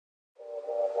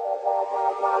Hey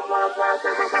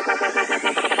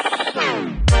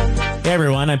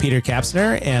everyone, I'm Peter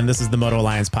Kapsner, and this is the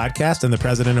MotoAlliance podcast. I'm the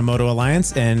president of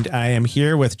MotoAlliance, and I am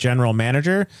here with General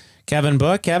Manager Kevin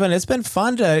Book. Kevin, it's been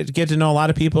fun to get to know a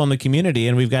lot of people in the community,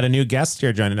 and we've got a new guest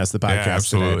here joining us the podcast. Yeah,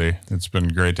 absolutely. Today. It's been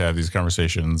great to have these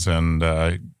conversations, and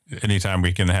anytime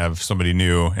we can have somebody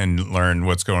new and learn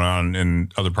what's going on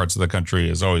in other parts of the country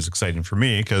is always exciting for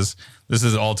me, because this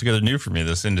is altogether new for me,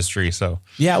 this industry. So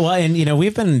yeah, well, and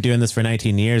we've been doing this for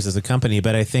 19 years as a company,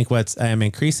 but I think what I'm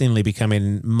increasingly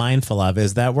becoming mindful of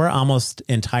is that we're almost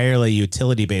entirely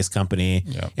utility-based company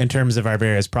in terms of our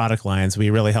various product lines. We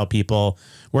really help people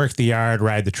work the yard,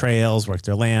 ride the trails, work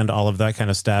their land, all of that kind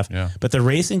of stuff. Yeah. But the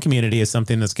racing community is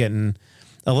something that's getting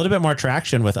a little bit more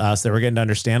traction with us, that we're getting to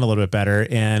understand a little bit better.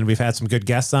 And we've had some good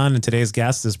guests on, and today's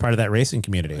guest is part of that racing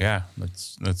community. Yeah,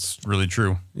 that's really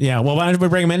true. Yeah. Well, why don't we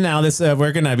bring him in now?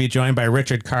 We're going to be joined by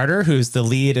Richard Carter, who's the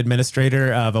lead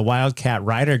administrator of a Wildcat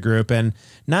Rider Group, and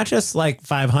not just like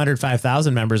 500,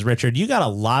 5,000 members. Richard, you got a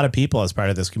lot of people as part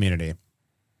of this community.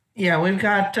 Yeah, we've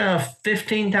got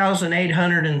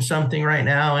 15,800 and something right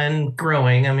now, and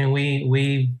growing. I mean,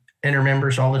 we enter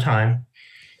members all the time.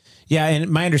 Yeah,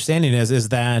 and my understanding is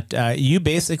that you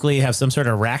basically have some sort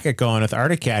of racket going with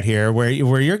Arctic Cat here, where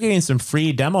you're getting some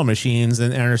free demo machines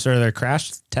and are sort of their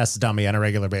crash test dummy on a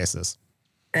regular basis.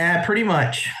 Pretty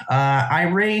much.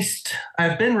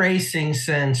 I've been racing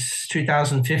since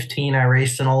 2015. I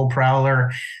raced an old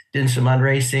Prowler, did some mud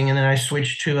racing, and then I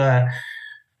switched to a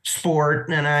sport,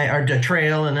 and a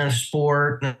trail, and then a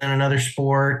sport, and then another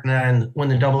sport. And then when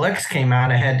the Double X came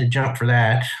out, I had to jump for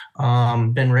that.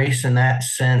 Been racing that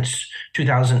since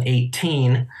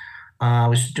 2018. I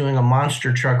was doing a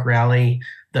monster truck rally,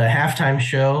 the halftime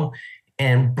show,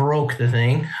 and broke the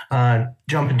thing,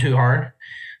 jumping too hard.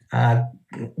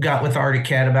 Got with Arctic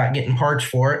Cat about getting parts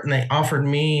for it, and they offered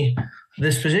me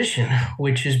this position,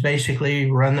 which is basically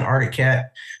run the Arctic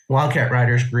Cat Wildcat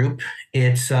Riders Group.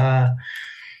 It's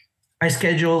I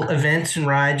schedule events and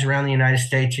rides around the United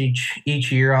States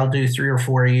each year. I'll do 3 or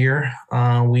 4 a year.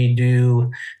 We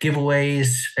do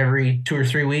giveaways every 2 or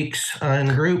 3 weeks in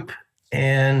the group,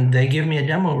 and they give me a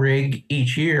demo rig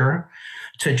each year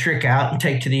to trick out and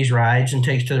take to these rides and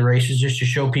take to the races, just to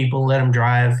show people, let them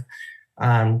drive,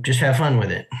 just have fun with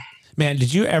it. Man,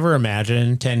 did you ever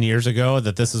imagine 10 years ago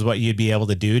that this is what you'd be able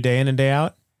to do day in and day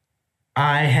out?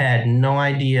 I had no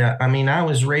idea. I mean, I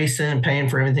was racing and paying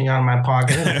for everything out of my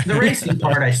pocket. The racing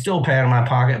part, I still pay out of my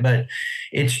pocket, but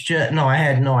it's just, no, I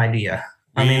had no idea.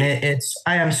 I mean,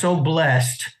 I am so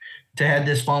blessed to have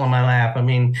this fall in my lap. I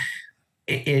mean,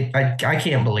 I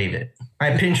can't believe it.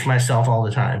 I pinch myself all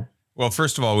the time. Well,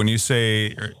 first of all, when you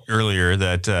say earlier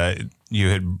that you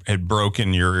had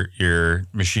broken your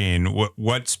machine,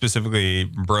 what specifically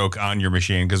broke on your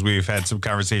machine? Because we've had some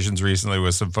conversations recently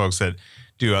with some folks that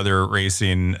do other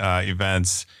racing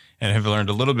events and have learned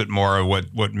a little bit more of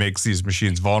what makes these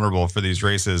machines vulnerable for these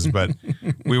races. But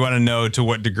we want to know to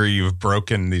what degree you've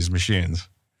broken these machines.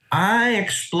 I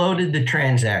exploded the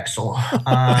transaxle.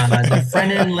 The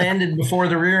front end landed before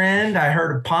the rear end. I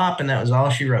heard a pop, and that was all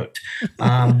she wrote.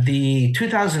 The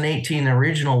 2018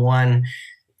 original one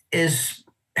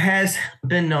has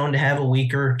been known to have a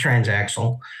weaker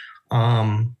transaxle,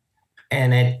 and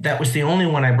that was the only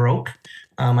one I broke.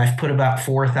 I've put about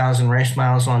 4,000 race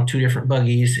miles on 2 different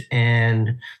buggies,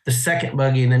 and the second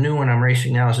buggy, the new one I'm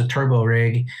racing now, is a turbo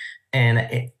rig,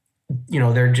 and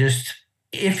they're just,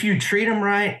 if you treat them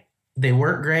right, they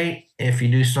work great. If you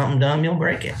do something dumb, you'll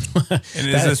break it. And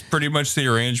is this pretty much the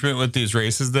arrangement with these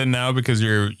races then now? Because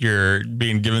you're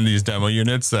being given these demo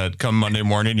units that come Monday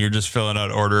morning, you're just filling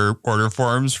out order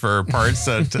forms for parts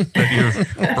that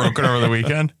you've broken over the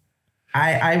weekend?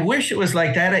 I wish it was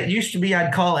like that. It used to be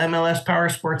I'd call MLS Power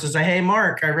Sports and say, hey,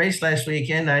 Mark, I raced last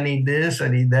weekend. I need this, I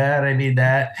need that, I need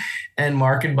that. And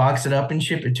Mark would box it up and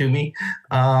ship it to me.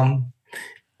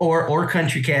 Or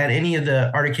Country Cat, any of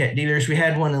the Arctic Cat dealers. We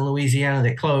had one in Louisiana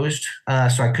that closed,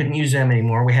 so I couldn't use them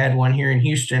anymore. We had one here in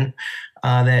Houston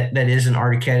that isn't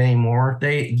Arctic Cat anymore.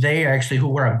 They actually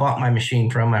where I bought my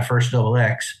machine from, my first Double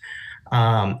X.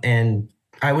 And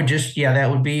I would just, that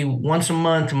would be once a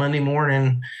month, Monday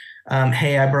morning.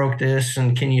 Hey, I broke this,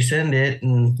 and can you send it?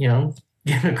 And,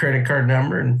 give a credit card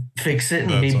number and fix it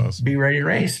and be ready to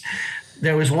race.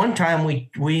 There was one time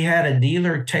we had a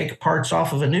dealer take parts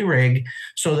off of a new rig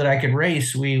so that I could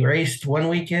race. We raced one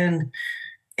weekend,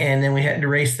 and then we had to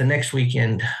race the next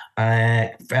weekend,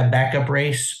 a backup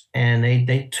race, and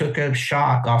they took a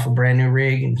shock off a brand new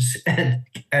rig, and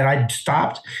I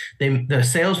stopped. The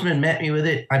salesman met me with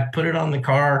it. I put it on the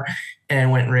car and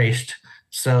went and raced.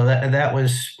 So that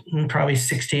was probably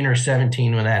 16 or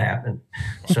 17 when that happened.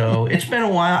 So it's been a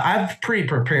while. I'm pretty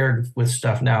prepared with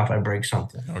stuff now if I break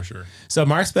something. Oh, sure. So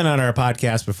Mark's been on our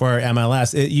podcast before,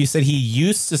 MLS. You said he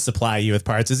used to supply you with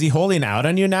parts. Is he holding out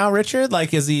on you now, Richard?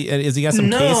 Like, is he got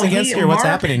some case against you, or what's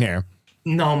happening here?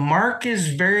 No, Mark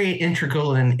is very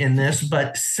integral in this,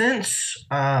 but since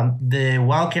the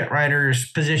Wildcat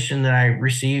Riders position that I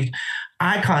received,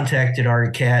 I contacted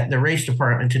Arctic Cat, the race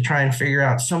department, to try and figure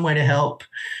out some way to help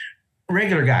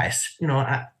regular guys,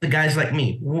 the guys like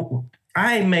me.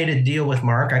 I made a deal with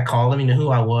Mark. I called him. He knew who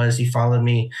I was. He followed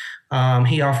me.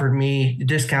 He offered me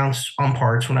discounts on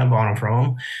parts when I bought them from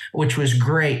him, which was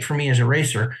great for me as a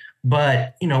racer.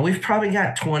 But, we've probably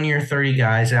got 20 or 30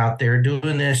 guys out there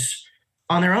doing this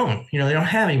on their own. They don't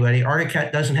have anybody. Arctic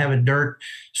Cat doesn't have a dirt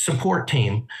support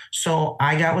team. So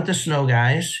I got with the snow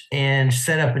guys and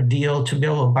set up a deal to be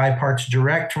able to buy parts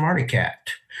direct from Arctic Cat.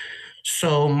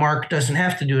 So Mark doesn't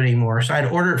have to do it anymore. So I'd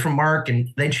order it from Mark and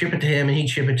they'd ship it to him and he'd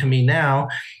ship it to me. Now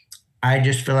I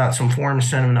just fill out some forms,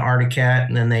 send them to Arctic Cat,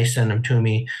 and then they send them to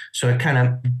me. So it kind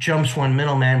of jumps one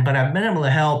middleman, but I've been able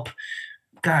to help.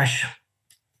 Gosh,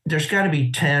 there's got to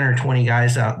be 10 or 20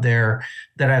 guys out there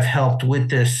that I've helped with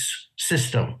this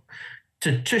system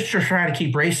to just try to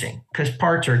keep racing, because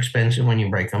parts are expensive when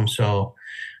you break them. So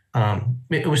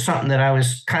it was something that I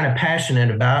was kind of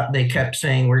passionate about. They kept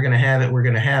saying, we're going to have it. We're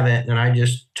going to have it. And I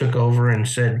just took over and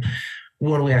said,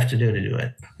 what do we have to do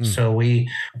it? So we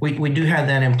do have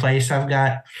that in place. I've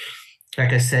got,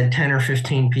 like I said, 10 or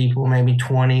 15 people, maybe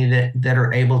 20 that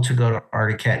are able to go to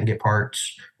Arctic Cat and get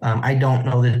parts. I don't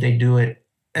know that they do it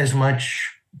as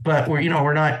much, but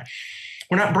we're not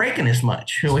breaking as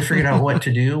much. We figured out what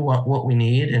to do, what we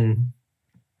need. And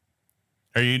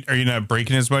are you not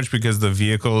breaking as much because the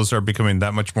vehicles are becoming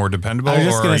that much more dependable, or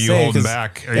are you holding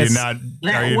back? Are you not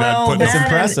putting? It's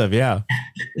impressive, yeah.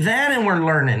 That, and we're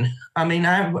learning. I mean,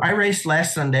 I raced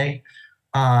last Sunday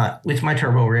with my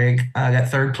turbo rig. I got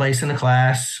third place in the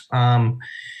class, and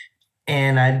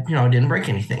I didn't break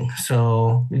anything.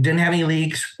 So we didn't have any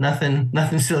leaks,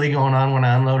 nothing silly going on when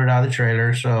I unloaded out of the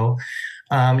trailer. So.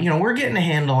 We're getting a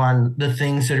handle on the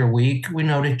things that are weak. We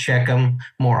know to check them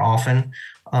more often.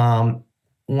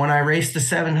 When I raced the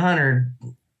 700,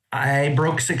 I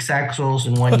broke 6 axles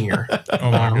in 1 year.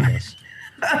 Oh my goodness.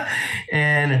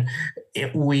 And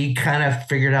we kind of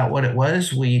figured out what it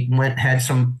was. We had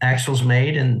some axles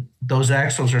made, and those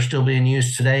axles are still being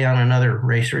used today on another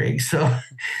race rig. So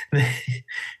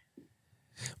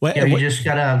you just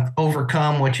got to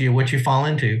overcome what you fall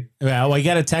into. Well, you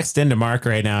got to text into Mark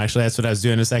right now. Actually, that's what I was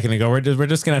doing a second ago. We're just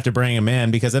going to have to bring him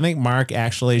in, because I think Mark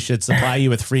actually should supply you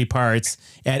with free parts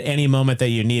at any moment that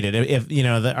you need it. If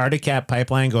the Arctic Cat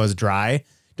pipeline goes dry,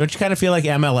 don't you kind of feel like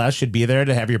MLS should be there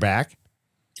to have your back?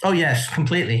 Oh, yes,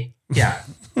 completely. Yeah.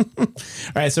 All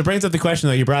right. So it brings up the question,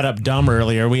 though. You brought up dumb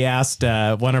earlier. We asked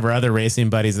one of our other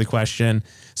racing buddies the question.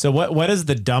 So what is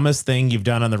the dumbest thing you've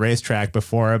done on the racetrack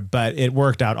before, but it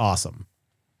worked out awesome?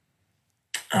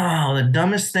 Oh, the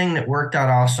dumbest thing that worked out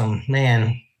awesome,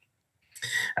 man.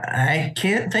 I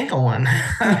can't think of one.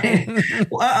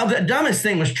 The dumbest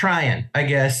thing was trying, I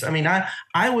guess. I mean,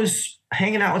 I was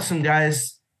hanging out with some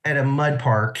guys at a mud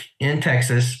park in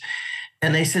Texas,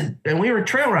 and they said, and we were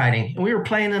trail riding, and we were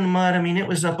playing in the mud. I mean, it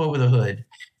was up over the hood.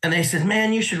 And they said,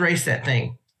 man, you should race that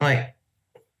thing. I'm like,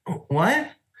 what?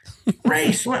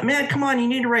 Race? What, man, come on, you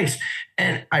need to race.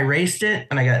 And I raced it,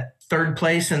 and I got third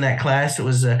place in that class. It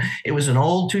was an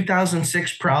old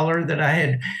 2006 Prowler that I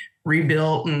had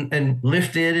rebuilt and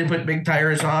lifted and put big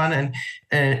tires on.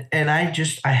 And I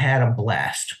had a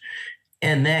blast.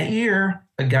 And that year,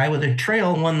 a guy with a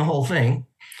trail won the whole thing.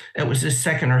 It was his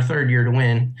second or third year to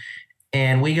win.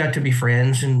 And we got to be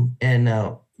friends, and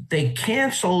they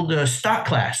canceled the stock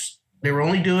class. They were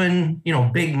only doing,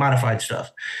 big modified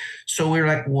stuff. So we were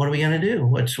like, what are we going to do?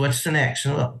 What's the next?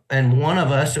 And one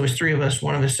of us, there was 3 of us,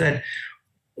 one of us said,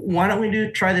 why don't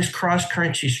we try this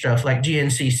cross-currency stuff like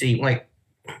GNCC? Like,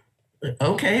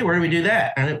 okay, where do we do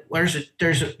that? And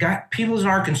there's people in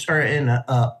Arkansas, in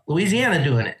Louisiana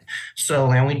doing it. So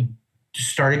then we just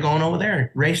started going over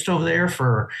there, raced over there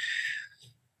for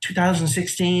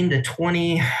 2016 to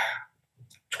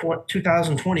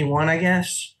 2021, I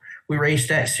guess. We raced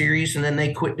that series, and then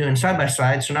they quit doing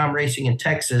side-by-side. So now I'm racing in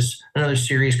Texas, another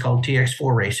series called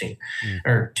TX4 Racing,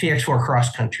 or TX4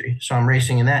 Cross Country. So I'm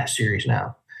racing in that series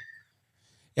now.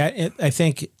 Yeah, I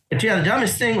think. But yeah, the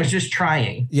dumbest thing was just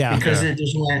trying. Yeah. Because it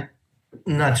just went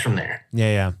nuts from there.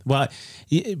 Yeah. Well,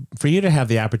 for you to have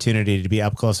the opportunity to be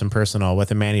up close and personal with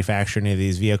the manufacturing of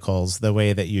these vehicles the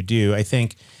way that you do, I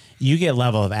think you get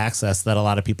level of access that a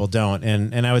lot of people don't.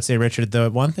 And I would say, Richard, the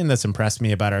one thing that's impressed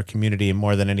me about our community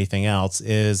more than anything else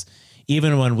is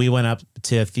even when we went up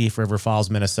to Thief River Falls,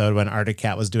 Minnesota, when Arctic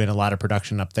Cat was doing a lot of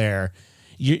production up there,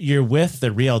 you're with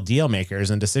the real deal makers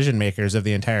and decision makers of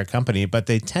the entire company, but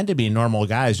they tend to be normal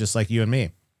guys just like you and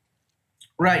me.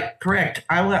 Right, correct.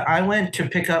 I went to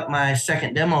pick up my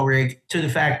second demo rig to the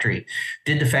factory,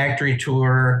 did the factory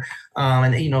tour,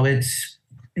 and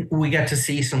we got to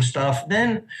see some stuff.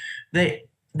 Then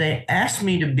they asked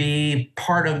me to be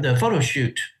part of the photo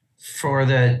shoot for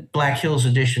the Black Hills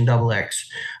Edition XX.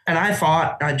 And I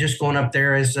thought I'd just going up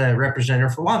there as a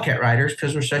representative for Wildcat Riders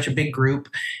because we're such a big group.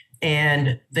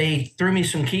 And they threw me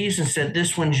some keys and said,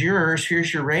 "This one's yours.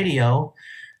 Here's your radio."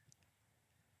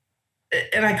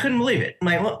 And I couldn't believe it. I'm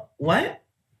like, what?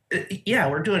 Yeah,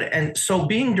 we're doing it. And so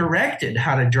being directed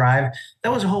how to drive,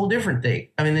 that was a whole different thing.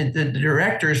 I mean, the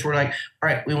directors were like, "All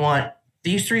right, we want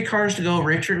these 3 cars to go.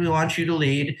 Richard, we want you to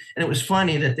lead." And it was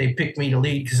funny that they picked me to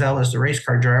lead because I was the race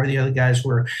car driver. The other guys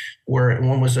were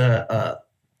one was an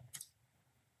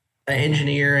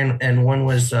engineer and one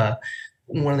was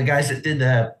one of the guys that did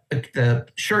the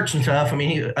shirts and stuff. I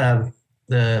mean,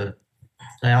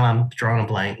 I'm drawing a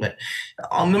blank, but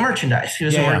on the merchandise, he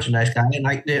was a merchandise guy.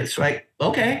 And it's like,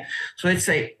 okay. So they'd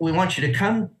say, "We want you to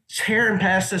come tear and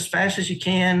pass as fast as you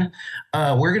can.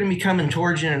 We're going to be coming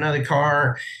towards you in another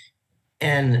car."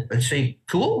 And I'd say,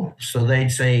 "Cool." So they'd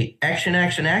say, "Action,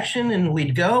 action, action." And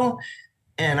we'd go.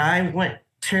 And I went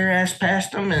tear ass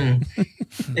past them. And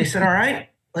they said, "All right,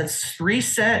 let's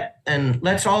reset and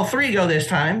let's all 3 go this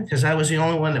time." Because I was the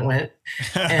only one that went.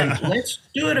 And let's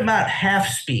do it about half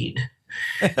speed.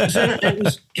 So it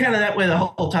was kind of that way the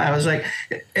whole time. I was like,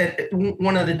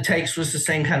 one of the takes was the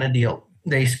same kind of deal.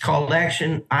 They called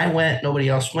action. I went. Nobody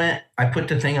else went. I put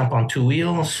the thing up on 2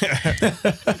 wheels,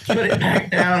 put it back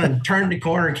down, and turned the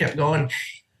corner and kept going.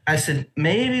 I said,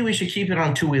 maybe we should keep it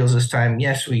on 2 wheels this time.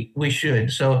 Yes, we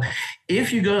should. So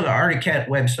if you go to the Arctic Cat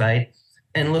website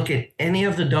and look at any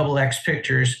of the XX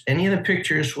pictures, any of the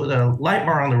pictures with a light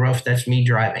bar on the roof, that's me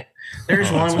driving.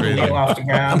 There's one with a wheel off the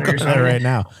ground. There's right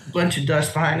now. A bunch of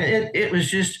dust behind it. It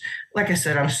was just, like I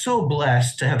said, I'm so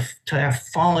blessed to have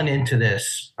fallen into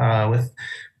this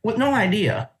with no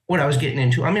idea what I was getting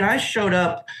into. I mean, I showed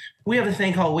up. We have a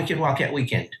thing called Wicked Wildcat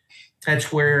Weekend.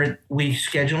 That's where we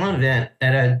schedule an event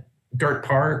at a dirt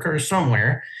park or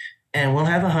somewhere, and we'll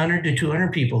have 100 to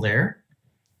 200 people there,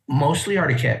 mostly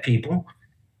Arctic Cat people.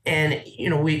 And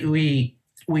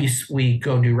we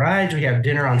go do rides. We have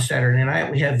dinner on Saturday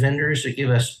night. We have vendors that give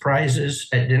us prizes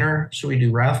at dinner. So we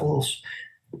do raffles.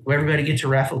 Everybody gets a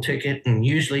raffle ticket, and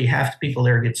usually half the people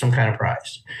there get some kind of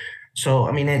prize. So,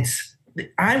 I mean,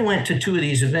 I went to 2 of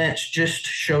these events, just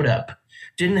showed up.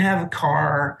 Didn't have a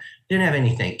car, didn't have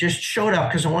anything. Just showed up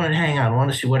because I wanted to hang out. I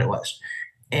wanted to see what it was.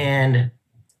 And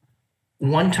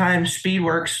one time,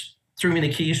 Speedworks threw me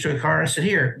the keys to a car. I said,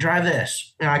 "Here, drive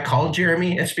this." And I called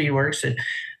Jeremy at Speedworks, said,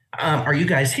 "Are you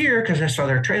guys here?" Because I saw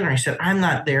their trailer. He said, "I'm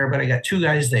not there, but I got 2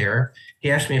 guys there."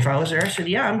 He asked me if I was there. I said,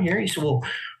 "Yeah, I'm here." He said, "Well,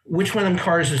 which one of them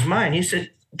cars is mine?" He said,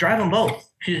 "Drive them both.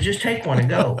 He said, just take one and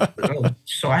go."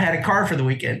 So I had a car for the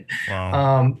weekend.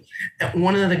 Wow.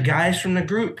 One of the guys from the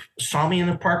group saw me in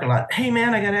the parking lot. "Hey,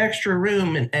 man, I got an extra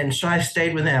room." And so I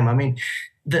stayed with them. I mean,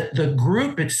 the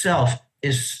group itself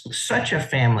is such a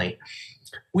family.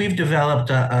 We've developed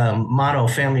a motto,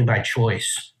 family by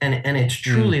choice, and it's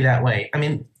truly that way. I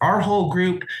mean, our whole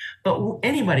group, but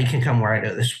anybody can come where I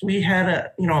do this. We had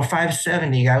a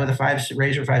 570 guy with a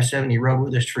Razor 570 rode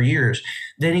with us for years.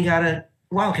 Then he got a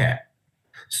Wildcat.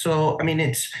 So, I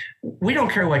mean, we don't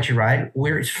care what you ride.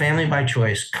 It's family by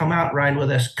choice. Come out, ride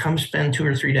with us. Come spend 2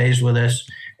 or 3 days with us.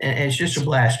 And it's just a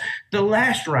blast. The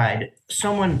last ride,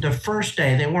 the first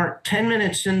day, they weren't 10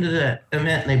 minutes into the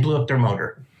event and they blew up their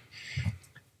motor.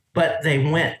 But they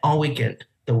went all weekend.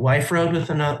 The wife rode with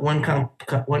one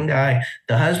guy.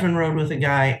 The husband rode with a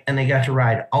guy, and they got to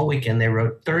ride all weekend. They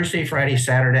rode Thursday, Friday,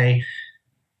 Saturday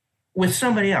with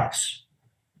somebody else.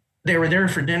 They were there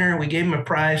for dinner. We gave them a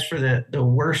prize for the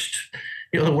worst,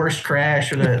 the worst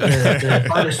crash or the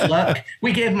hardest luck.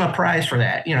 We gave them a prize for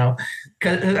that,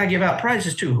 because I give out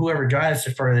prizes too. Whoever drives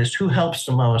the furthest, who helps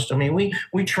the most. I mean,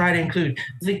 we try to include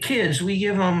the kids. We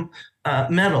give them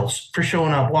medals for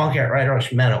showing up. Wildcat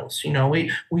Riders medals.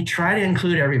 We try to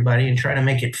include everybody and try to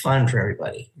make it fun for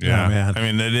everybody. Yeah, oh, man. I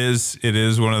mean, it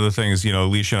is one of the things.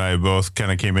 Alicia and I both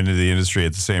kind of came into the industry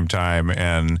at the same time,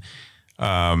 and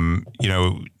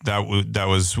that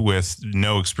was with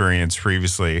no experience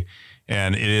previously.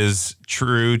 And it is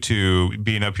true to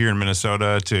being up here in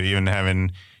Minnesota, to even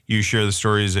having you share the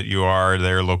stories that you are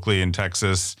there locally in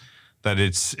Texas, that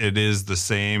it is the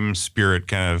same spirit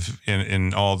kind of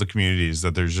in all the communities,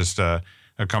 that there's just a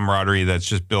camaraderie that's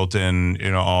just built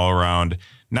in, all around,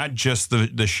 not just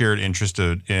the shared interest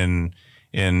in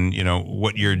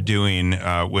what you're doing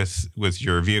with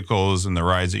your vehicles and the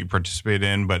rides that you participate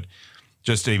in, but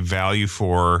just a value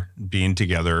for being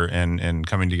together and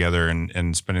coming together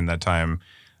and spending that time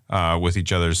with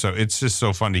each other. So it's just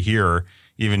so fun to hear,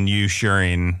 even you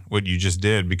sharing what you just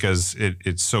did, because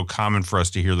it's so common for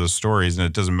us to hear those stories, and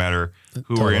it doesn't matter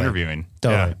who we're interviewing.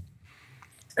 Totally. Yeah.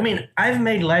 I mean, I've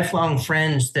made lifelong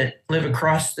friends that live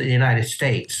across the United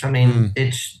States. I mean,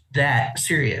 it's that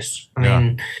serious. I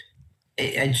mean,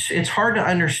 it's hard to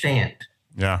understand.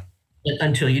 Yeah.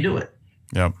 Until you do it.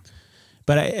 Yep.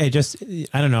 But I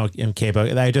don't know,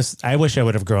 K-Book, I wish I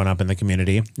would have grown up in the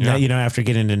community. Yeah. After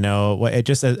getting to know what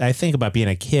I think about being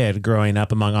a kid growing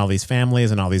up among all these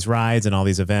families and all these rides and all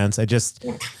these events.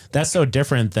 That's so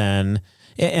different than,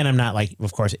 and I'm not like,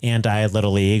 of course, anti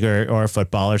Little League or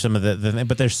football or some of the,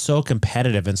 but they're so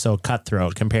competitive and so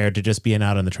cutthroat compared to just being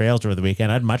out on the trails over the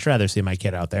weekend. I'd much rather see my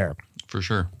kid out there. For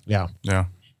sure. Yeah. Yeah.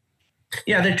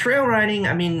 Yeah. The trail riding,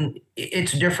 I mean,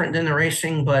 it's different than the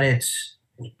racing, but it's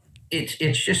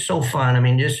just so fun. I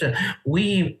mean,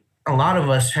 a lot of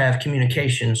us have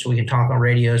communication, so we can talk on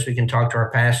radios, we can talk to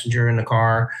our passenger in the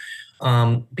car,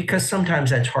 because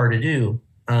sometimes that's hard to do.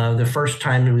 The first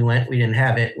time we went, we didn't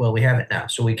have it. Well, we have it now,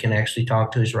 so we can actually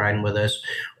talk to who's riding with us.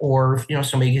 Or if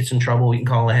somebody gets in trouble, we can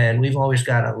call ahead. We've always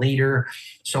got a leader,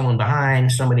 someone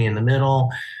behind, somebody in the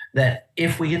middle, that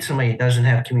if we get somebody that doesn't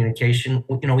have communication,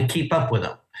 we keep up with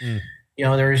them.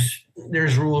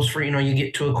 There's rules for, you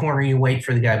get to a corner, you wait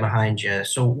for the guy behind you.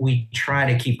 So we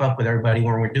try to keep up with everybody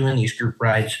when we're doing these group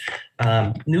rides.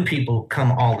 New people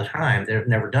come all the time. They've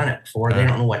never done it before. They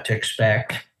don't know what to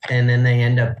expect. And then they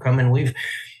end up coming.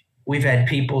 We've had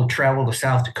people travel to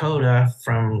South Dakota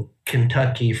from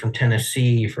Kentucky, from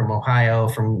Tennessee, from Ohio,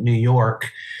 from New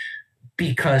York,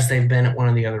 because they've been at one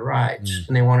of the other rides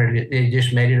and they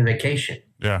just made it a vacation.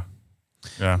 Yeah.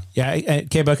 Yeah. Yeah.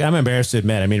 K-Book, I'm embarrassed to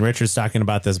admit. I mean, Richard's talking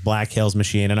about this Black Hills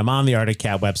machine, and I'm on the Arctic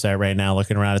Cat website right now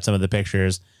looking around at some of the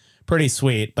pictures. Pretty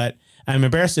sweet, but I'm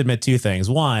embarrassed to admit two things.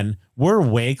 One, we're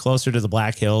way closer to the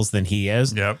Black Hills than he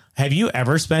is. Yep. Have you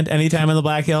ever spent any time in the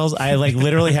Black Hills? I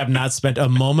literally have not spent a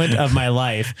moment of my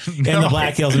life in the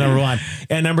Black Hills, number one.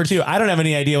 And number two, I don't have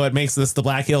any idea what makes this the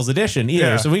Black Hills edition either.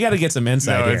 Yeah. So we got to get some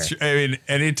insight here. I mean,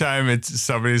 anytime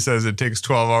somebody says it takes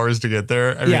 12 hours to get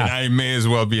there, I mean, I may as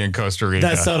well be in Costa Rica.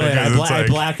 That's totally I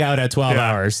black out at 12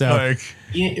 hours. So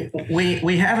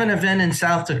we have an event in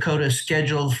South Dakota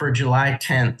scheduled for July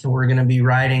 10th. We're going to be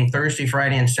riding Thursday,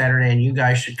 Friday, and Saturday, and you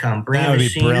guys should come. Bring a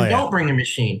machine. And don't bring a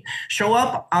machine. Show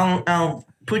up. I'll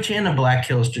put you in the Black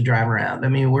Hills to drive around. I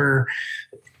mean,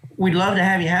 we'd love to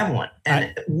have you have one.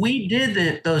 And we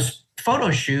did those photo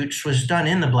shoots was done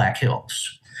in the Black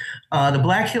Hills. The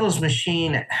Black Hills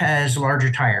machine has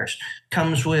larger tires,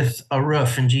 comes with a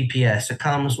roof and GPS. It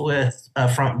comes with a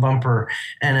front bumper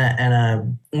and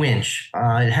a winch.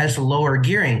 It has lower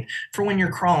gearing for when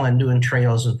you're crawling, doing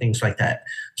trails and things like that.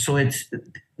 So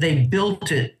they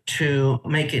built it to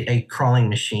make it a crawling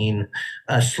machine,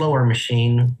 a slower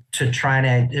machine, to try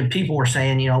to. People were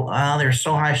saying, they're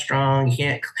so high strung,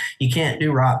 you can't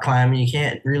do rock climbing, you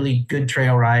can't really good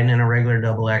trail riding in a regular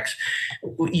double X.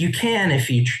 You can if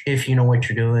you know what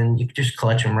you're doing. You can just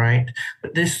clutch them right.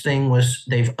 But this thing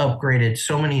they've upgraded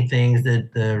so many things.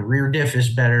 That the rear diff is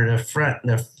better, the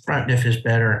front diff is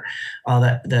better,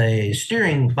 the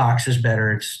steering box is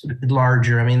better, it's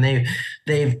larger. I mean,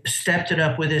 they've stepped it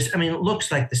up with this. I mean, it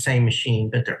looks like the same machine,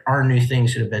 but there are new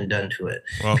things that have been done to it.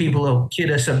 Well, people will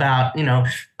kid us about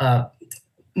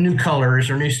new colors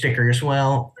or new stickers.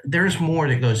 Well, there's more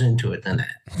that goes into it than that.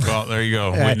 Well, there you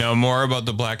go. We know more about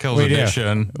the Black Hills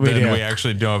edition than we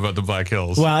actually know about the Black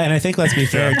Hills. Well, and I think let's be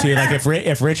fair too. Like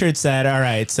if Richard said, all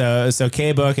right, so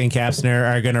K-Book and Kapsner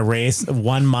are going to race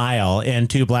 1 mile in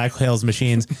 2 Black Hills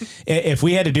machines. If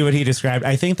we had to do what he described,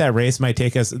 I think that race might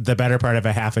take us the better part of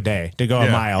a half a day to go a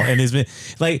mile. And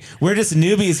we're just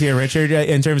newbies here, Richard,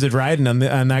 in terms of riding on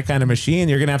that kind of machine.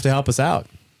 You're going to have to help us out.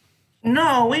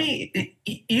 No,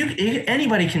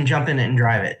 anybody can jump in it and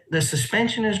drive it. The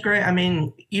suspension is great. I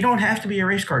mean, you don't have to be a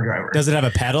race car driver. Does it have a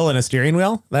pedal and a steering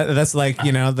wheel? That's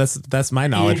that's my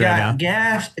knowledge right now.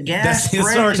 Gas, that's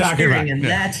what we're talking about. And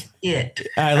that's it.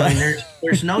 I mean,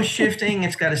 there's no shifting.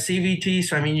 It's got a CVT,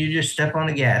 so I mean, you just step on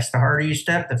the gas. The harder you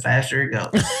step, the faster it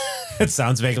goes. It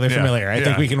sounds vaguely familiar. I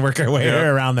think we can work our way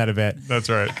around that a bit.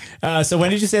 That's right. So when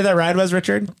did you say that ride was,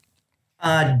 Richard?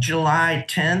 July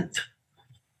 10th.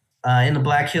 In the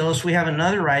Black Hills. We have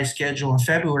another ride schedule in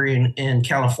February in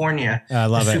California. I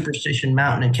love it. Superstition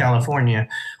Mountain in California.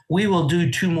 we will do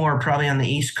 2 more probably on the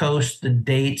East Coast. The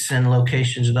dates and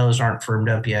locations of those aren't firmed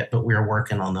up yet, but we're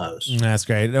working on those. That's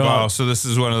great. Wow. So this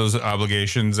is one of those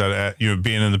obligations that,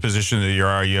 being in the position that you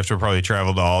are, you have to probably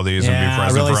travel to all these and be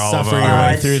present really for all of suffer them. your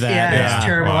way through that. Yeah, it's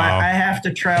terrible. Wow. I have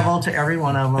to travel to every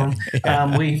one of them.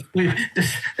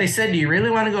 They said, do you really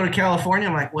want to go to California?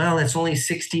 I'm like, well, it's only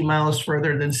 60 miles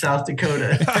further than South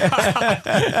Dakota.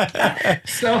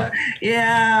 So,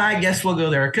 yeah, I guess we'll go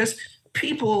there because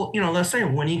people, let's say,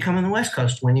 when you come on the West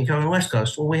Coast,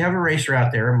 Well, we have a racer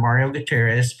out there, Mario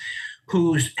Gutierrez,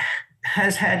 who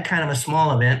has had kind of a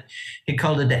small event. He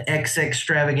called it the X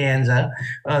Extravaganza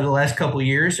the last couple of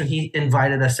years, and he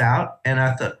invited us out. And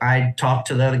I talked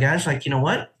to the other guys, like, you know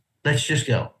what? Let's just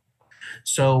go.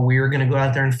 So we were going to go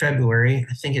out there in February.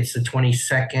 I think it's the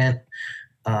 22nd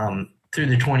through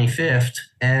the 25th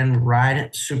and ride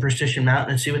at Superstition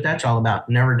Mountain and see what that's all about.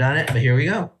 Never done it, but here we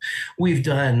go. We've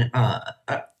done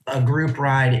a group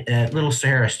ride at Little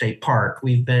Sahara State Park.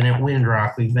 We've been at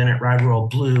Windrock. We've been at Ride World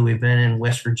Blue. We've been in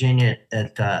West Virginia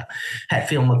at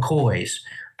Hatfield McCoy's.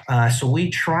 So we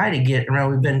try to get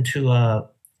around. We've been to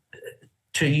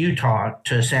Utah,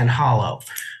 to Sand Hollow.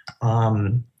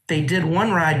 They did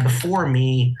one ride before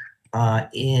me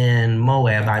in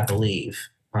Moab, I believe.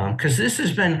 Because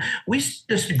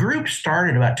this group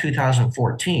started about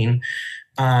 2014,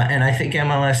 and I think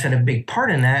MLS had a big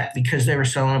part in that because they were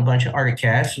selling a bunch of Arctic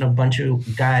Cats and a bunch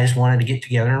of guys wanted to get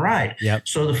together and ride. Yep.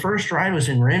 So the first ride was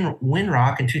in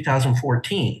Windrock in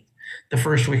 2014, the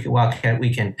first week of Wildcat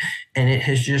Weekend, and it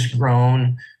has just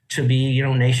grown to be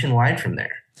nationwide from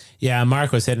there. Yeah,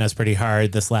 Mark was hitting us pretty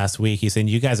hard this last week. He's saying,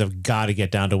 you guys have got to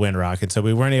get down to Windrock. And so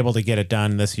we weren't able to get it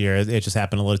done this year. It just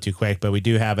happened a little too quick, but we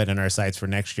do have it in our sights for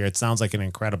next year. It sounds like an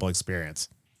incredible experience.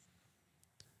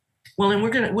 Well, and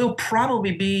we'll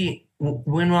probably be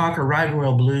Windrock or Ride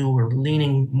World Blue. We're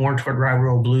leaning more toward Ride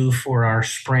World Blue for our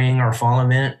spring, our fall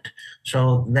event.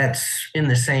 So that's in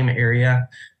the same area.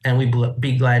 And we'd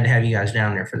be glad to have you guys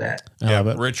down there for that. Yeah,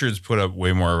 but Richard's put up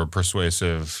way more of a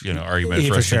persuasive, argument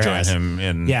for us to join him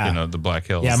in, the Black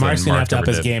Hills. Yeah, Mark's going to have to up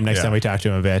his game next time we talk to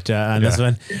him a bit on this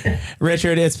one.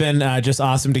 Richard, it's been just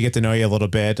awesome to get to know you a little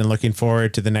bit and looking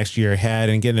forward to the next year ahead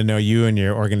and getting to know you and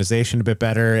your organization a bit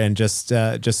better and just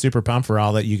super pumped for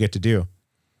all that you get to do.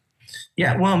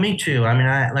 Yeah, well, me too. I mean,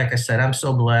 like I said, I'm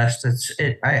so blessed.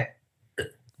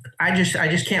 I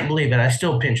just can't believe it. I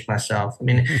still pinch myself. I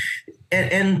mean,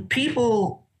 and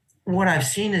people, what I've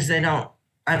seen is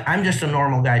I'm just a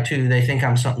normal guy too. They think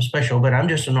I'm something special, but I'm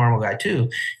just a normal guy too.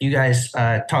 You guys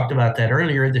talked about that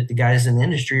earlier, that the guys in the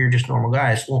industry are just normal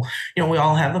guys. Well, we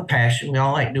all have a passion. We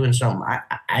all like doing something.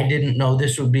 I didn't know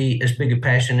this would be as big a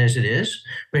passion as it is,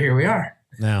 but here we are.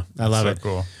 No, I love it.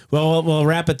 Cool. Well, we'll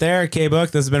wrap it there.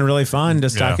 K-Book, this has been really fun.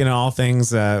 Just talking to all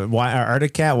things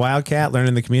Arctic Cat, Wildcat,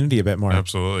 learning the community a bit more.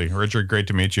 Absolutely. Richard, great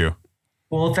to meet you.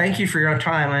 Well, thank you for your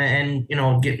time and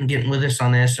getting with us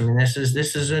on this. I mean, this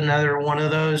is another one of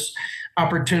those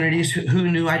opportunities. Who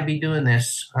knew I'd be doing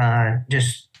this?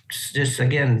 Just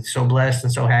again, so blessed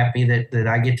and so happy that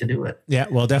I get to do it. Yeah,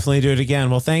 we'll definitely do it again.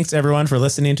 Well, thanks everyone for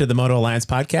listening to the MotoAlliance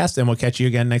podcast, and we'll catch you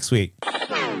again next week.